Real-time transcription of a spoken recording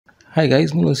Hi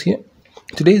guys, Mulos here.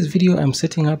 Today's video I'm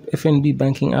setting up FNB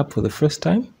banking app for the first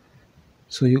time.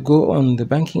 So you go on the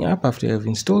banking app after I've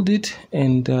installed it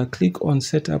and click on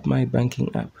set up my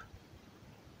banking app.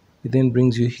 It then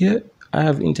brings you here. I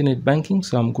have internet banking,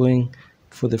 so I'm going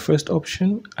for the first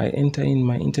option. I enter in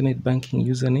my internet banking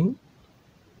username.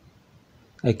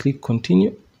 I click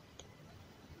continue.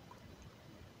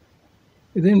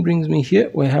 It then brings me here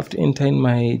where I have to enter in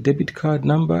my debit card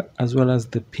number as well as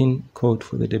the PIN code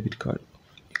for the debit card.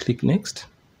 Click next.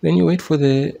 Then you wait for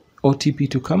the OTP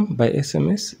to come by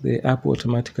SMS. The app will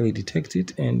automatically detect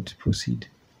it and proceed.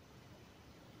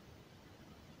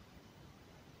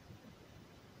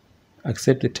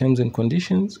 Accept the terms and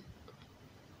conditions.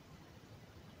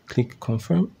 Click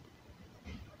confirm.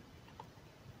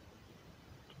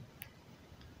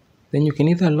 Then you can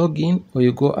either log in or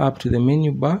you go up to the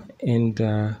menu bar and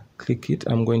click it.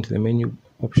 I'm going to the menu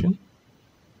option.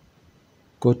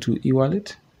 Go to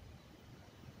eWallet.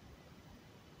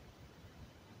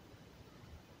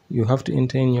 You have to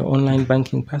enter in your online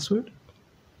banking password.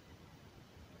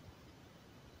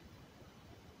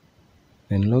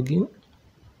 Then log in.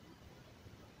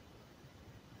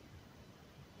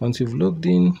 Once you've logged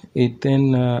in, it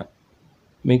then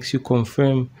makes you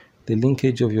confirm the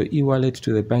linkage of your eWallet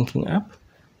to the banking app.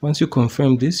 Once you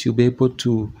confirm this, you'll be able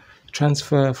to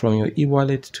transfer from your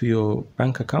eWallet to your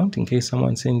bank account in case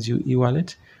someone sends you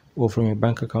eWallet, or from your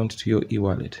bank account to your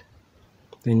eWallet.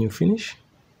 Then you finish.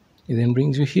 It then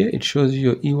brings you here. It shows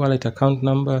you your eWallet account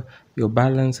number, your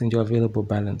balance, and your available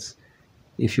balance.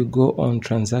 If you go on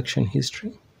transaction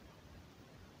history,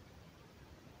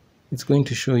 it's going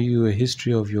to show you a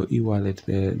history of your eWallet,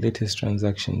 the latest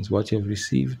transactions, what you've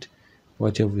received,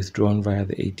 what you've withdrawn via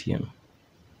the ATM.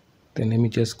 Then let me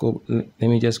just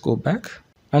go back.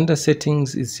 Under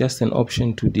settings, it's just an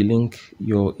option to delink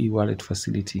your eWallet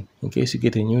facility in case you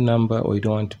get a new number or you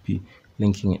don't want to be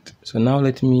linking it. So now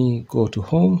let me go to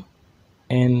home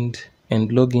and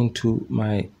log into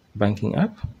my banking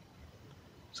app.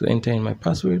 So enter in my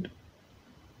password.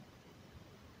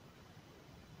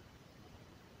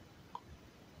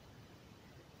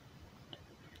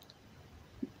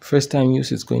 First time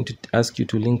use, it's going to ask you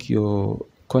to link your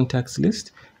contacts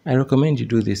list. I recommend you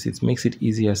do this. It makes it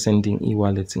easier sending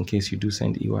e-wallets in case you do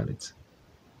send e-wallets,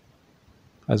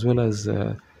 as well as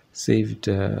saved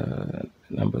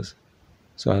numbers.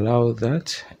 So allow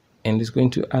that, and it's going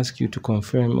to ask you to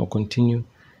confirm or continue.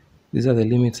 These are the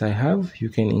limits I have. You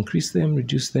can increase them,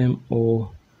 reduce them,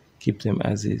 or keep them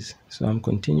as is. So I'm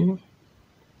continuing.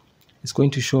 It's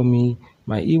going to show me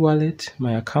my e-wallet,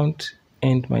 my account,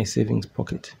 and my savings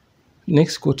pocket.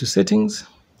 Next, go to settings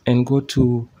and go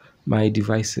to my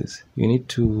devices. You need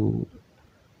to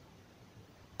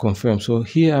confirm. So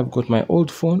here I've got my old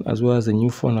phone as well as the new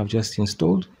phone I've just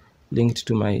installed linked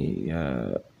to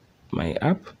my my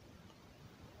app.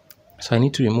 So I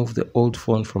need to remove the old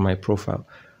phone from my profile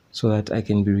so that I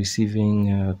can be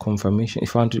receiving confirmation.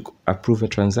 If I want to approve a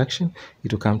transaction,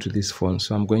 it will come to this phone.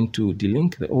 So I'm going to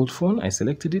delink the old phone. I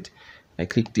selected it. I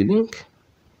click delink.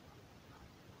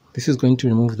 This is going to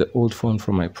remove the old phone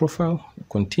from my profile.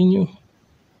 Continue.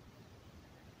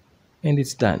 And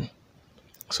it's done.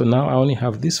 So now I only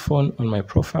have this phone on my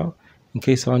profile. In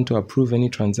case I want to approve any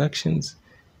transactions,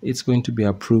 it's going to be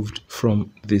approved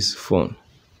from this phone.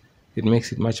 It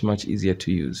makes it much easier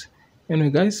to use. Anyway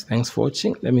guys, thanks for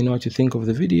watching. Let me know what you think of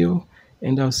the video,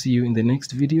 and I'll see you in the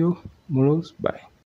next video. Muros, bye.